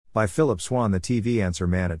By Philip Swan, the TV Answer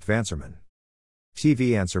Man at Vanserman.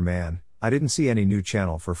 TV Answer Man, I didn't see any new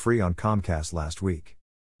channel for free on Comcast last week.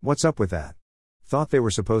 What's up with that? Thought they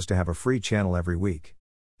were supposed to have a free channel every week.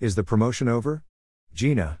 Is the promotion over?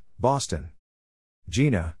 Gina, Boston.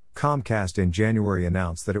 Gina, Comcast in January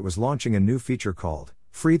announced that it was launching a new feature called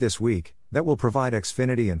Free This Week that will provide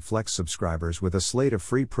Xfinity and Flex subscribers with a slate of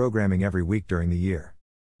free programming every week during the year.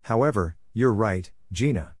 However, you're right,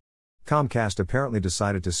 Gina. Comcast apparently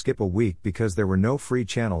decided to skip a week because there were no free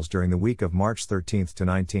channels during the week of March 13th to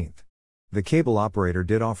 19th. The cable operator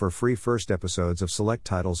did offer free first episodes of select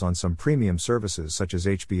titles on some premium services such as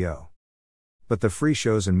HBO. But the free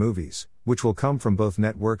shows and movies, which will come from both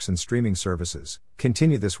networks and streaming services,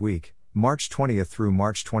 continue this week, March 20th through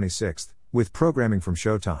March 26th, with programming from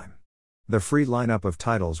Showtime. The free lineup of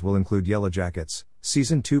titles will include Yellowjackets,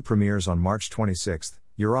 Season 2 premieres on March 26th,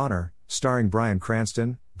 Your Honor, starring Bryan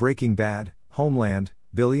Cranston, Breaking Bad, Homeland,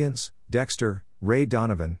 Billions, Dexter, Ray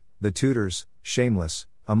Donovan, The Tudors, Shameless,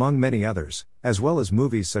 among many others, as well as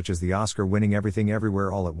movies such as the Oscar-winning Everything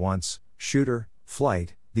Everywhere All at Once, Shooter,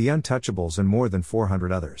 Flight, The Untouchables and more than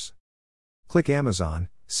 400 others. Click Amazon,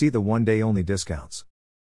 see the one-day-only discounts.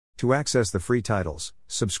 To access the free titles,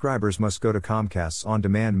 subscribers must go to Comcast's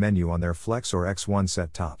on-demand menu on their Flex or X1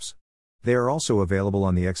 set-tops. They are also available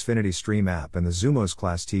on the Xfinity Stream app and the Zumos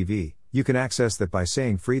Class TV. You can access that by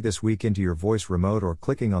saying Free This Week into your voice remote or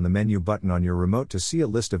clicking on the menu button on your remote to see a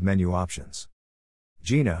list of menu options.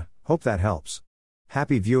 Gina, hope that helps.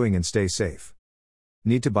 Happy viewing and stay safe.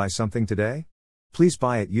 Need to buy something today? Please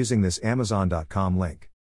buy it using this Amazon.com link.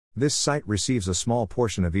 This site receives a small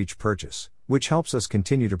portion of each purchase, which helps us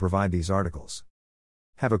continue to provide these articles.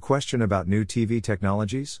 Have a question about new TV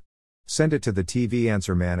technologies? Send it to the TV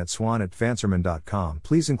Answer Man at swan@vanserman.com.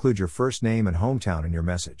 Please include your first name and hometown in your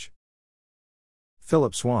message.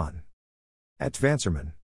 Philip Swan. At Vanserman.